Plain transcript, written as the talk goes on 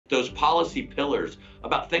those policy pillars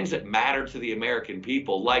about things that matter to the American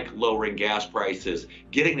people, like lowering gas prices,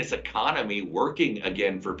 getting this economy working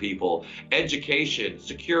again for people, education,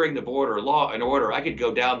 securing the border, law and order. I could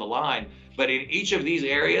go down the line, but in each of these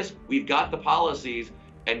areas, we've got the policies.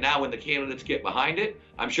 And now when the candidates get behind it,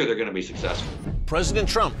 I'm sure they're going to be successful. President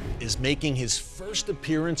Trump is making his first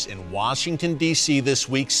appearance in Washington, D.C. this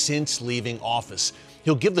week since leaving office.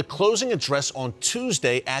 He'll give the closing address on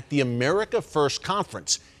Tuesday at the America First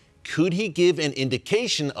conference. Could he give an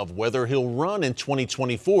indication of whether he'll run in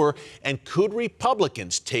 2024? And could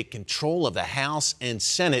Republicans take control of the House and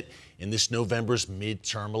Senate in this November's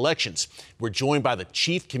midterm elections? We're joined by the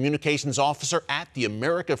Chief Communications Officer at the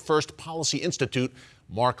America First Policy Institute,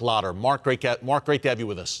 Marc Lotter. Marc, great to have you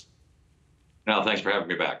with us. No, thanks for having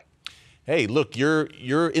me back. Hey, look, you're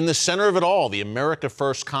in the center of it all, the America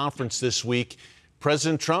First conference this week.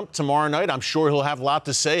 President Trump tomorrow night, I'm sure he'll have a lot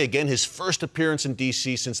to say. Again, his first appearance in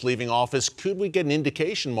D.C. since leaving office. Could we get an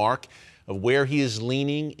indication, Marc, of where he is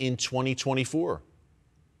leaning in 2024?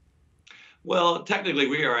 Well, technically,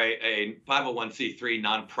 we are a 501c3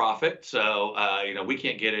 nonprofit, so we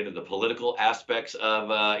can't get into the political aspects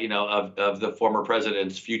of of the former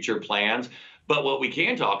president's future plans. But what we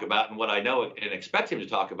can talk about, and what I know and expect him to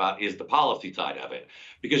talk about, is the policy side of it.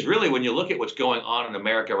 Because really, when you look at what's going on in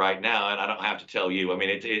America right now, and I don't have to tell you, I mean,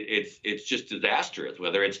 it's just disastrous.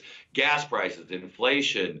 Whether it's gas prices,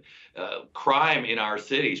 inflation, crime in our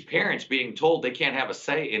cities, parents being told they can't have a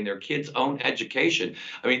say in their kids' own education.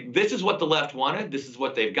 I mean, this is what the left wanted. This is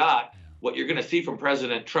what they've got. What you're going to see from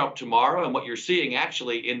President Trump tomorrow, and what you're seeing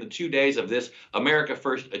actually in the 2 days of this America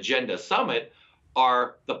First Agenda Summit,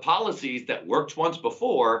 are the policies that worked once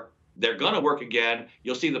before. They're going to work again.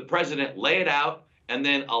 You'll see the president lay it out and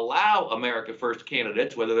then allow America First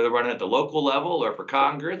candidates, whether they're running at the local level or for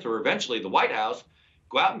Congress or eventually the White House,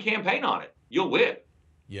 go out and campaign on it. You'll win.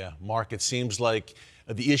 Yeah, Marc, it seems like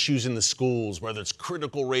the issues in the schools, whether it's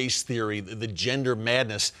critical race theory, the gender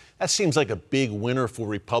madness, that seems like a big winner for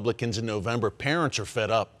Republicans in November. Parents are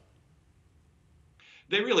fed up.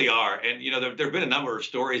 They really are. And, there have been a number of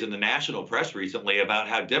stories in the national press recently about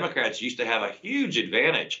how Democrats used to have a huge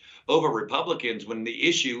advantage over Republicans when the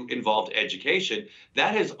issue involved education.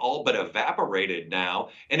 That has all but evaporated now.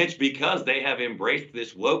 And it's because they have embraced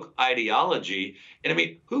this woke ideology. And I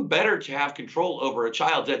mean, who better to have control over a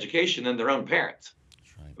child's education than their own parents?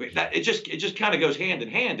 I mean, it just kind of goes hand in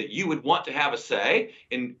hand that you would want to have a say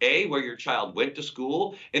in where your child went to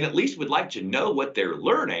school, and at least would like to know what they're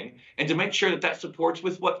learning, and to make sure that that supports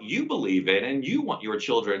with what you believe in and you want your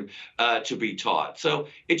children to be taught. So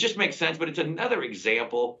it just makes sense, but it's another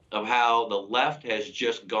example of how the left has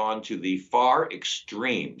just gone to the far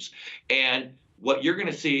extremes. And what you're going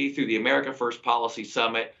to see through the America First Policy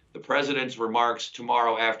Summit, the president's remarks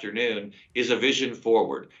tomorrow afternoon, is a vision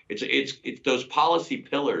forward. It's those policy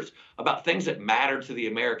pillars about things that matter to the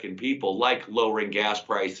American people, like lowering gas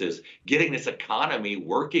prices, getting this economy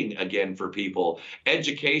working again for people,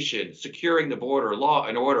 education, securing the border, law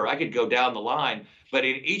and order. I could go down the line, but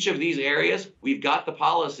in each of these areas, we've got the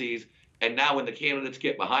policies. And now when the candidates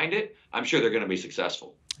get behind it, I'm sure they're going to be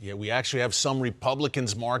successful. Yeah, we actually have some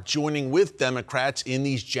Republicans, Marc, joining with Democrats in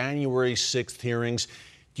these January 6th hearings.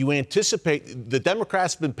 Do you anticipate, the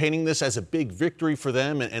Democrats have been painting this as a big victory for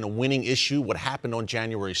them and a winning issue, what happened on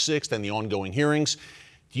January 6th and the ongoing hearings?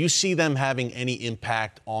 Do you see them having any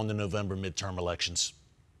impact on the November midterm elections?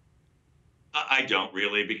 I don't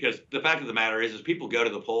really, because the fact of the matter is people go to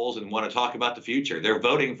the polls and want to talk about the future. They're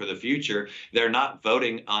voting for the future. They're not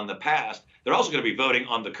voting on the past. They're also going to be voting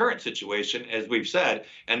on the current situation, as we've said,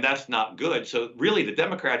 and that's not good. So really, the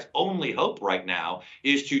Democrats' only hope right now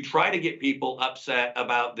is to try to get people upset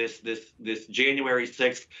about this January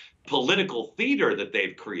 6th political theater that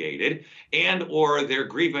they've created, and or their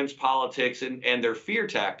grievance politics and their fear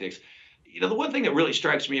tactics. The one thing that really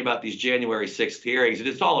strikes me about these January 6th hearings is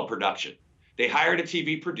it's all a production. They hired a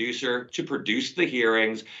TV producer to produce the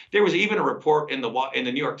hearings. There was even a report in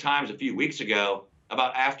the New York Times a few weeks ago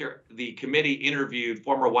about, after the committee interviewed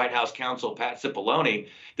former White House counsel Pat Cipollone,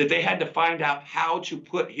 that they had to find out how to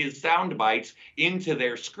put his sound bites into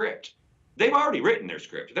their script. They've already written their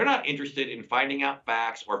script. They're not interested in finding out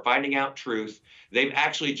facts or finding out truth. They've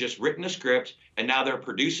actually just written a script, and now they're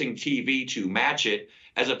producing TV to match it,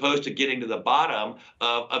 as opposed to getting to the bottom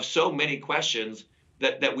of so many questions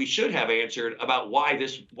that we should have answered about why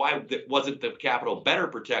wasn't the Capitol better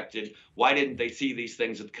protected? Why didn't they see these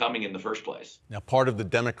things coming in the first place? Now, part of the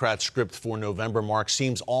Democrat script for November, Marc,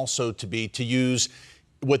 seems also to be to use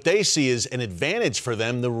what they see as an advantage for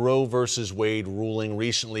them, the Roe versus Wade ruling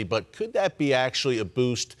recently. But could that be actually a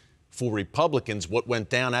boost for Republicans, what went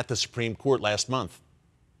down at the Supreme Court last month?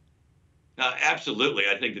 Absolutely.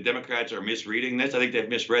 I think the Democrats are misreading this. I think they've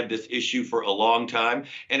misread this issue for a long time.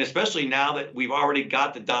 And especially now that we've already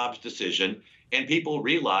got the Dobbs decision and people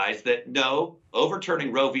realize that no,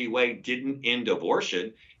 overturning Roe v. Wade didn't end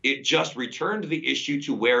abortion. It just returned the issue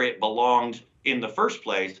to where it belonged in the first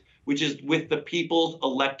place, which is with the people's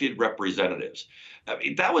elected representatives. I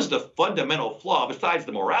mean, that was the fundamental flaw, besides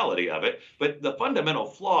the morality of it. But the fundamental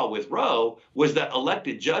flaw with Roe was that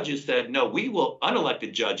elected judges said, no,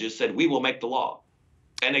 unelected judges said, we will make the law.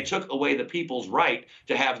 And they took away the people's right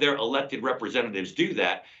to have their elected representatives do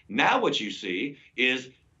that. Now what you see is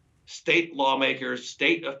state lawmakers,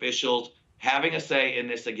 state officials having a say in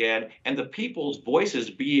this again, and the people's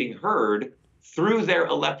voices being heard through their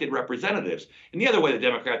elected representatives. And the other way the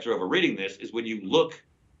Democrats are overreading this is when you look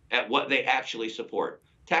at what they actually support.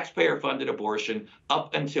 Taxpayer-funded abortion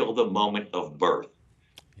up until the moment of birth.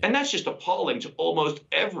 And that's just appalling to almost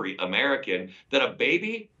every American, that a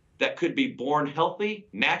baby that could be born healthy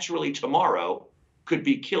naturally tomorrow could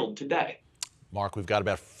be killed today. Mark, we've got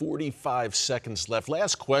about 45 seconds left.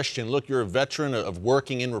 Last question. Look, you're a veteran of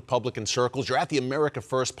working in Republican circles. You're at the America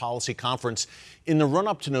First Policy Conference. In the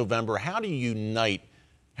run-up to November, how do you unite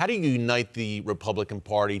the Republican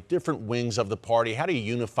Party, different wings of the party? How do you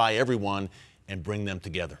unify everyone and bring them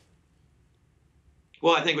together?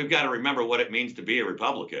 Well, I think we've got to remember what it means to be a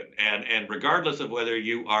Republican. And regardless of whether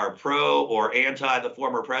you are pro or anti the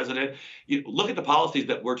former president, you look at the policies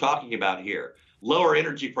that we're talking about here. Lower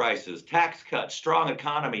energy prices, tax cuts, strong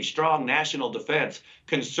economy, strong national defense,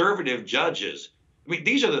 conservative judges. I mean,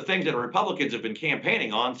 these are the things that Republicans have been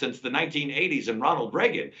campaigning on since the 1980s and Ronald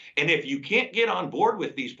Reagan. And if you can't get on board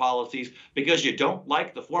with these policies because you don't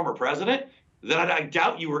like the former president, then I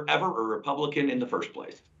doubt you were ever a Republican in the first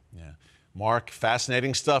place. Yeah. Mark,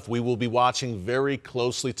 fascinating stuff. We will be watching very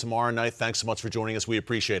closely tomorrow night. Thanks so much for joining us. We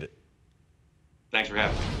appreciate it. Thanks for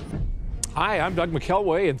having me. Hi, I'm Doug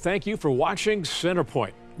McKelway, and thank you for watching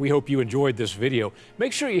Centerpoint. We hope you enjoyed this video.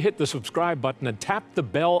 Make sure you hit the subscribe button and tap the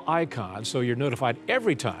bell icon so you're notified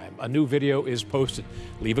every time a new video is posted.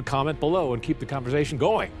 Leave a comment below and keep the conversation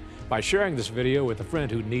going by sharing this video with a friend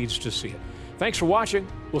who needs to see it. Thanks for watching.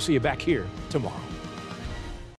 We'll see you back here tomorrow.